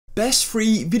Best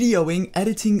free videoing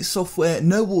editing software,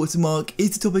 no watermark, is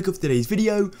the topic of today's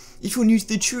video. If you're new to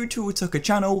the TutorialTucker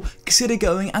channel, consider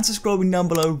going and subscribing down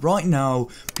below right now,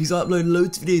 because I upload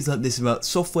loads of videos like this about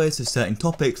software, so certain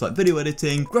topics like video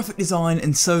editing, graphic design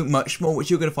and so much more, which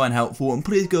you're going to find helpful. And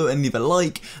please go and leave a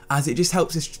like, as it just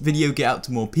helps this video get out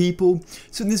to more people.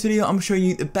 So in this video I'm showing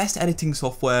you the best editing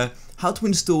software, how to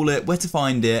install it, where to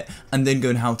find it, and then go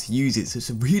and how to use it. So it's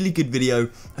a really good video.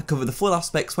 I cover the full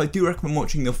aspects, so I do recommend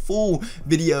watching the full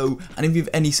video. And if you have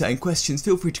any certain questions,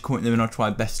 feel free to comment them and I'll try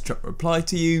my best to reply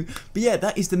to you. But yeah,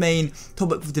 that is the main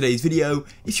topic for today's video.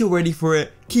 If you're ready for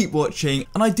it, keep watching.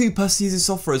 And I do personally use this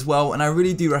software as well, and I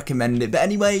really do recommend it. But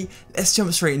anyway, let's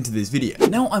jump straight into this video.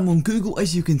 Now I'm on Google,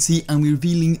 as you can see, and we're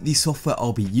revealing the software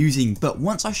I'll be using. But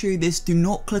once I show you this, do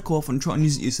not click off and try and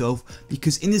use it yourself,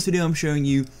 because in this video I'm showing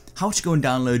you how to go and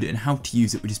download it and how to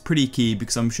use it, which is pretty key,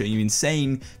 because I'm showing you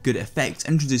insane good effects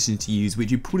and transitions to use,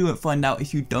 which you probably won't find out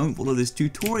if you don't follow this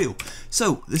tutorial.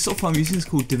 So the software I'm using is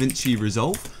called DaVinci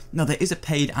Resolve. Now there is a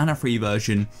paid and a free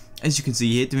version. As you can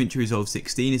see here, DaVinci Resolve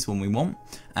 16 is one we want.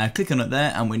 Click on it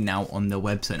there and we're now on the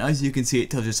website. Now, as you can see, it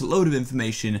tells us a load of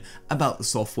information about the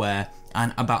software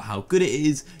and about how good it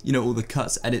is, you know, all the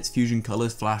cuts, edits, fusion,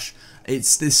 colors, flash.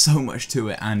 There's so much to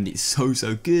it and it's so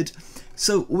good.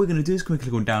 So all we're going to do is click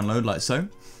on download like so.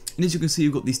 And as you can see,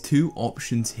 you've got these two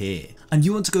options here. And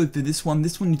you want to go for this one.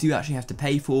 This one you do actually have to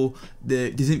pay for.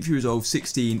 The DaVinci Resolve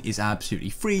 16 is absolutely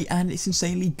free and it's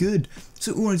insanely good.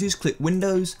 So all we want to do is click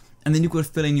Windows, and then you've got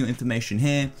to fill in your information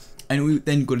here. And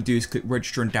then you've got to do is click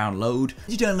register and download. Once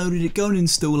you downloaded it, go and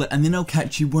install it, and then I'll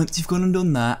catch you once you've gone and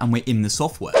done that and we're in the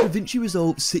software. DaVinci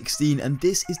Resolve 16, and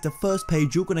this is the first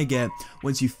page you're going to get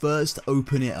once you first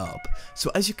open it up.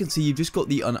 So as you can see, you've just got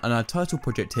the Untitled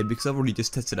project here, because I've already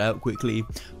just tested it out quickly,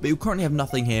 but you currently have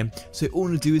nothing here. So all you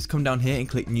want to do is come down here and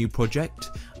click new project.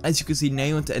 As you can see, now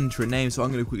you want to enter a name, so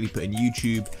I'm going to quickly put in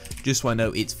YouTube, just so I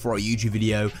know it's for a YouTube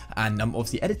video, and I'm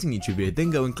obviously editing YouTube video. Then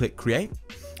go and click create.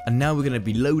 And now we're going to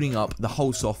be loading up the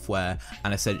whole software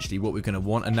and essentially what we're going to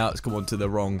want. And now it's come on to the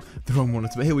wrong one.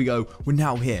 But here we go. We're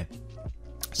now here.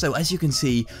 So as you can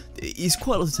see, it's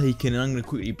quite a lot to take in, and I'm going to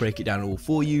quickly break it down all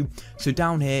for you. So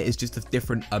down here is just the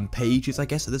different pages, I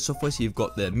guess, of the software. So you've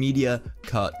got the media,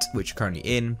 cut, which are currently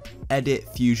in, edit,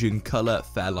 fusion, color,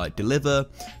 fairlight, deliver.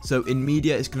 So in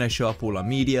media, it's going to show up all our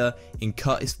media. In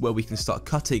cut is where we can start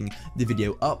cutting the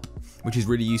video up, which is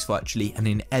really useful actually. And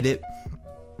in edit,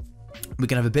 we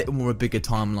can have a bigger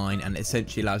timeline, and it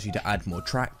essentially allows you to add more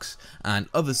tracks and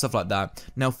other stuff like that.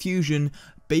 Now fusion,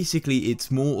 basically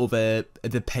it's more of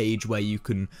the page where you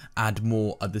can add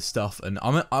more other stuff, and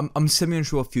I'm semi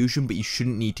unsure of fusion, but you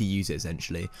shouldn't need to use it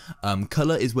essentially.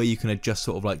 Color is where you can adjust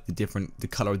sort of like the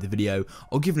color of the video.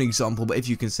 I'll give an example, but if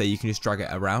you can say, you can just drag it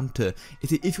around to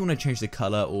if you want to change the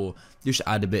color or just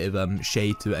add a bit of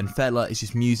shade to it. And fairlight is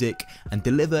just music, and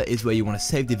deliver is where you want to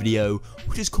save the video,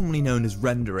 which is commonly known as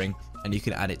rendering. And you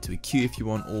can add it to a queue if you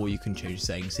want, or you can change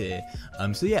settings here.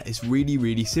 So yeah, it's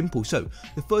really simple. So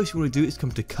the first thing you want to do is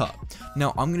come to cut.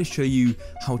 Now I'm going to show you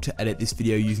how to edit this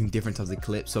video using different types of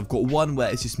clips. So I've got one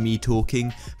where it's just me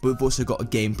talking, but we've also got a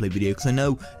gameplay video, because I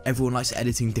know everyone likes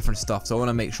editing different stuff, so I want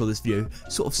to make sure this video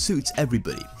sort of suits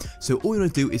everybody. So all you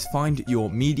want to do is find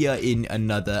your media in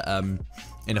another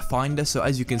in a finder. So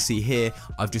as you can see here,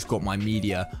 I've just got my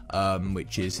media,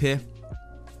 which is here,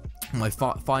 my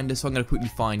finder. So I'm going to quickly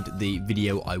find the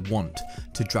video I want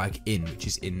to drag in, which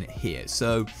is in here.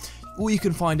 So or you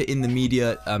can find it in the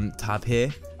media tab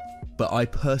here, but I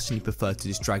personally prefer to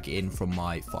just drag it in from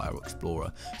my File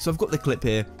Explorer. So I've got the clip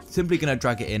here, simply going to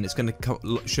drag it in. It's going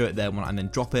to show it there and then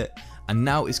drop it, and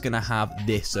now it's going to have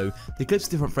this. So the clip's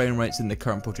different frame rates in the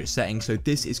current project setting. So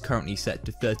this is currently set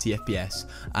to 30 FPS,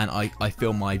 and I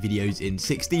film my videos in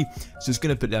 60, so it's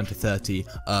going to put it down to 30.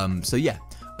 So yeah,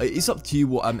 it's up to you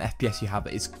what FPS you have.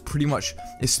 It's pretty much,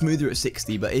 it's smoother at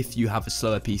 60, but if you have a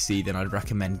slower PC, then I'd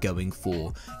recommend going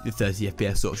for the 30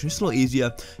 FPS option. It's a lot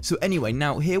easier. So anyway,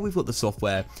 now here we've got the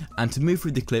software, and to move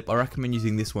through the clip, I recommend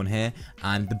using this one here,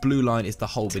 and the blue line is the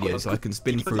whole video, so I can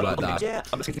spin through like that,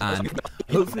 and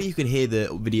hopefully you can hear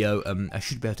the video. I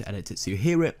should be able to edit it so you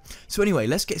hear it. So anyway,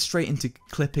 let's get straight into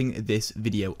clipping this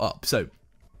video up. So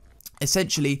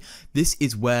essentially, this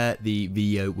is where the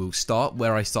video will start,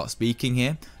 where I start speaking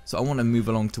here. So I want to move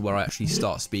along to where I actually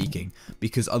start speaking,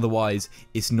 because otherwise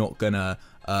it's not gonna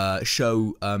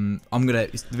show. The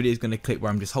video is gonna clip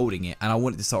where I'm just holding it, and I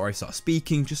want it to start where I start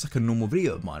speaking, just like a normal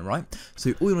video of mine, right?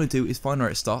 So all you want to do is find where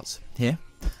it starts here,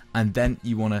 and then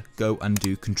you want to go and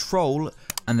do control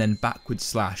and then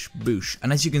 /boosh,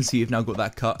 and as you can see we've now got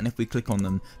that cut, and if we click on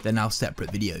them they're now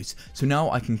separate videos. So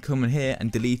now I can come in here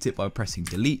and delete it by pressing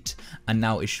delete, and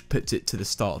now it puts it to the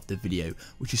start of the video,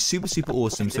 which is super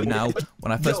awesome. So now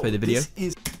when I first play the video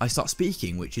I start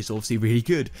speaking, which is obviously really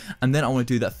good, and then I want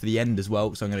to do that for the end as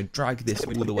well. So I'm going to drag this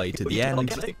all the way to the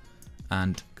end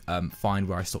and find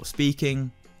where I stop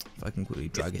speaking. If I can quickly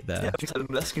drag it there.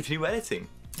 Let's continue editing.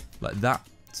 Like that.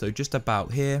 So just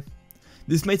about here.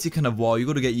 This makes it kind of wild. You've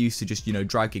got to get used to just, you know,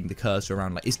 dragging the cursor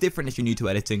around. Like, it's different if you're new to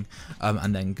editing.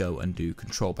 And then go and do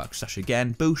control /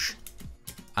 again, boosh.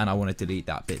 And I want to delete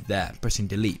that bit there, pressing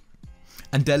delete.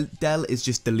 And del is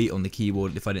just delete on the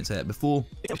keyboard, if I didn't say that before.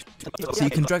 So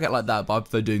you can drag it like that, but I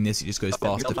prefer doing this, it just goes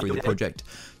faster through the project.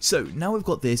 So now we've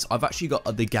got this, I've actually got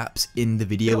other gaps in the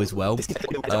video as well.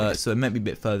 So it might be a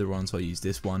bit further on, so I use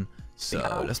this one. So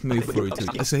let's move through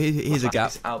to, so here's a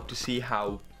gap. Out to see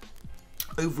how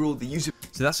overall the user.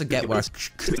 So that's a gap where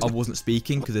I wasn't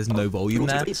speaking because there's no volume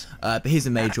there. But here's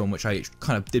a major one which I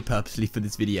kind of did purposely for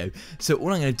this video. So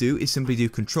all I'm going to do is simply do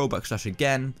control /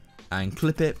 again and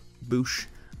clip it, boosh,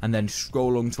 and then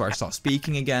scroll along to where I start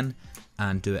speaking again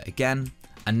and do it again.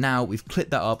 And now we've clipped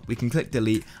that up, we can click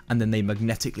delete, and then they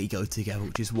magnetically go together,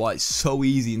 which is why it's so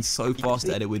easy and so fast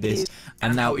to edit with this.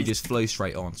 And now it just flows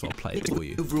straight on, so I'll play it for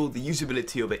you. Overall, the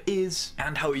usability of it is,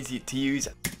 and how easy to use.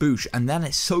 Boosh, and then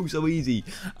it's so easy.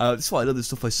 That's why I love this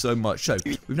software so much. So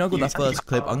we've now got that first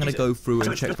clip. I'm going to go through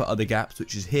and check for other gaps,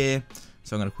 which is here.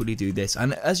 So I'm going to quickly do this,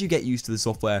 and as you get used to the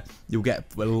software, you'll get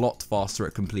a lot faster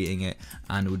at completing it.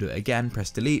 And we'll do it again,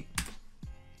 press delete.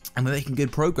 And we're making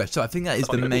good progress. So I think that is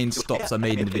the main stops I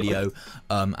made in the video,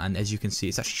 and as you can see,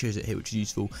 it actually shows it here, which is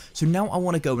useful. So now I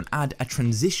want to go and add a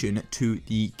transition to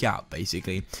the gap,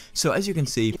 basically. So as you can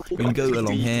see, we can go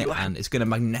along here, and it's going to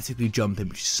magnetically jump in,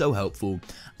 which is so helpful.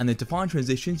 And then to find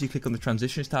transitions, you click on the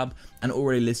transitions tab, and it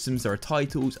already lists them. There are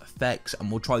titles, effects,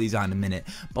 and we'll try these out in a minute.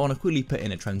 But I want to quickly put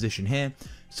in a transition here.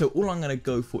 So all I'm going to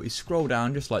go for is scroll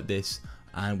down just like this,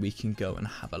 and we can go and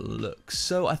have a look.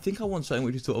 So I think I want something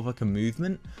which is sort of like a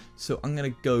movement, so I'm going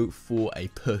to go for a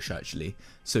push actually.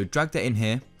 So drag that in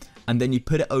here, and then you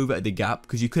put it over at the gap,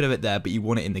 because you could have it there but you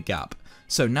want it in the gap.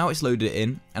 So now it's loaded it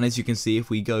in, and as you can see, if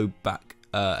we go back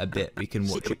a bit, we can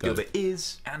watch it go.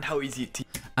 And how easy to.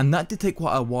 And that did take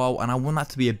quite a while, and I want that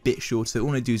to be a bit short, so all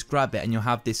I want to do is grab it, and you'll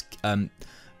have this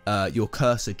your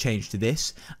cursor change to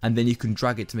this, and then you can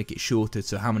drag it to make it shorter,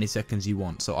 so how many seconds you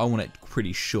want. So I want it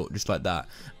pretty short, just like that,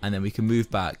 and then we can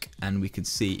move back and we can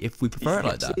see if we prefer it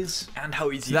like that. And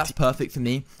how easy. So that's perfect for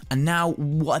me. And now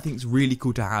what I think is really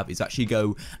cool to have is actually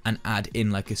go and add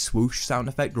in like a swoosh sound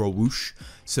effect, or a whoosh.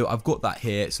 So I've got that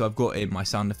here, so I've got in my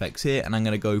sound effects here, and I'm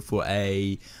going to go for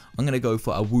a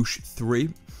whoosh 3,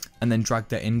 and then drag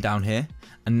that in down here,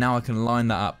 and now I can line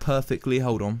that up perfectly.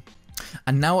 Hold on.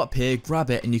 And now up here, grab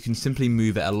it, and you can simply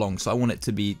move it along. So I want it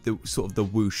to be the sort of the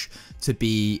whoosh to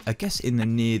be, I guess, in the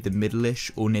near the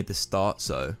middle-ish or near the start.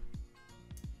 So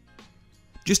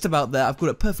just about there, I've got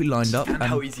it perfectly lined up. And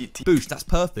how easy to. Boosh, that's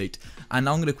perfect. And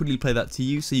I'm going to quickly play that to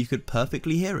you so you could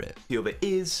perfectly hear it.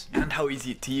 And how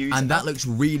easy to use. And that looks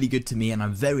really good to me, and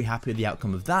I'm very happy with the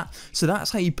outcome of that. So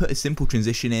that's how you put a simple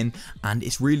transition in, and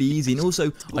it's really easy. And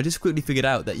also, I just quickly figured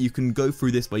out that you can go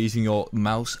through this by using your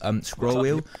mouse scroll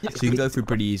wheel, so you can go through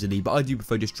pretty easily. But I do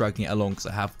prefer just dragging it along, because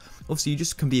I have, obviously you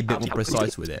just can be a bit more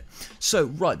precise with it. So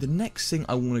right, the next thing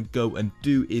I want to go and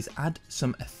do is add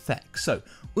some effects. So what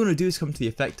we're going to do is come to the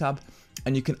effect tab,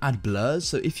 and you can add blurs.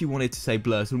 So if you wanted to say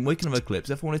blurs, when we can have a clip,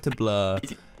 so if I wanted to blur,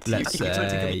 let's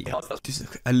say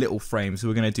just a little frame, so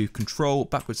we're going to do control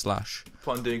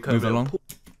 /, move along,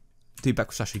 do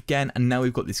 / again, and now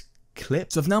we've got this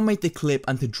clip. So I've now made the clip,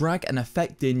 and to drag an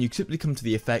effect in, you simply come to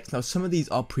the effects. Now some of these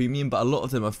are premium, but a lot of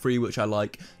them are free, which I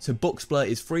like. So box blur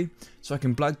is free, so I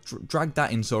can drag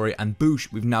that in, and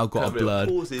boosh, we've now got a blurred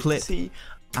clip.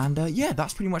 And yeah,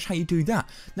 that's pretty much how you do that.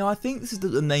 Now I think this is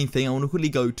the main thing. I want to quickly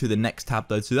go to the next tab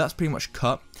though. So that's pretty much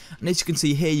cut. And as you can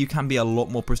see here, you can be a lot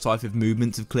more precise with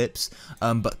movements of clips.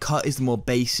 But cut is the more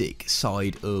basic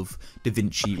side of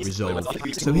DaVinci Resolve.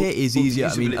 So here is easier.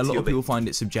 I mean, a lot of people find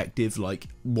it subjective, like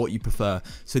what you prefer.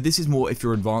 So this is more if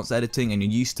you're advanced editing and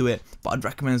you're used to it. But I'd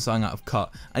recommend starting out of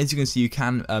cut. And as you can see, you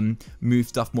can move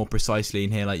stuff more precisely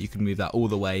in here. Like you can move that all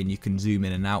the way, and you can zoom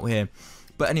in and out here.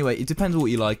 But anyway, it depends on what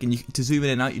you like, and to zoom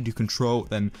in and out, you do control,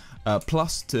 then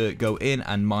plus to go in,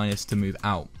 and minus to move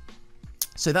out.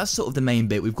 So that's sort of the main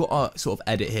bit. We've got our sort of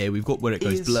edit here. We've got where it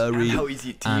goes blurry, and how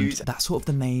easy to and use. that's sort of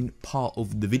the main part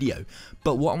of the video.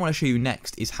 But what I want to show you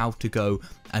next is how to go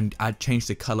and change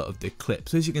the color of the clip.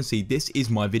 So as you can see, this is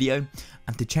my video,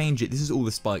 and to change it, this is all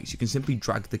the spikes. You can simply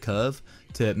drag the curve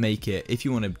to make it, if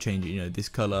you want to change it, you know, this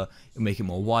color, you'll make it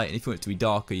more white, and if you want it to be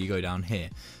darker, you go down here.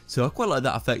 So I quite like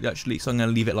that effect actually, so I'm going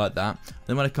to leave it like that.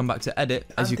 Then when I come back to edit,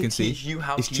 as you can see,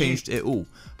 it's changed it all.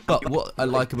 But what I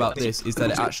like about this is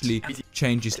that it actually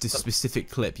changes the specific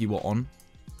clip you are on.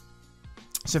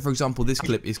 So for example, this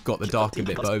clip has got the darker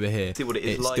bit, but over here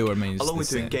it still remains the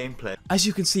same. Gameplay. As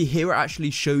you can see here, it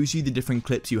actually shows you the different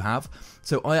clips you have.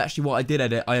 So what I did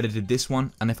edit, I edited this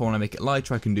one, and if I want to make it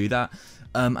lighter, I can do that.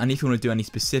 And if you want to do any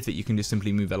specific, you can just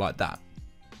simply move it like that.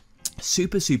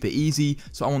 Super easy.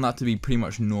 So I want that to be pretty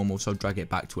much normal, so I'll drag it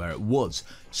back to where it was.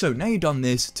 So now you've done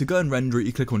this, to go and render it,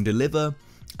 you click on deliver.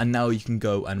 And now you can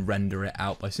go and render it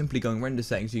out by simply going render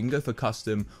settings. You can go for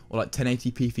custom or like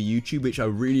 1080p for YouTube, which I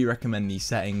really recommend these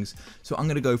settings. So I'm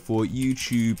going to go for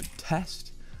YouTube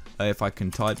test. If I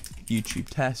can type YouTube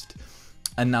test,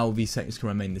 and now these settings can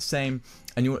remain the same.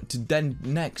 And you want to then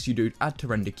next you do add to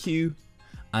render queue,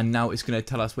 and now it's going to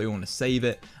tell us where you want to save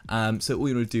it. So all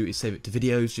you want to do is save it to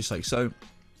videos, just like so.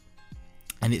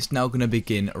 And it's now going to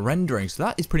begin rendering. So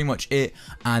that is pretty much it,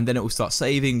 and then it will start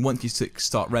saving once you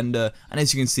start render, and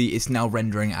as you can see, it's now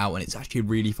rendering out, and it's actually a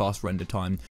really fast render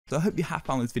time. So I hope you have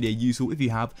found this video useful. If you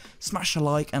have, smash a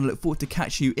like, and I look forward to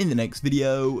catching you in the next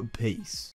video. Peace.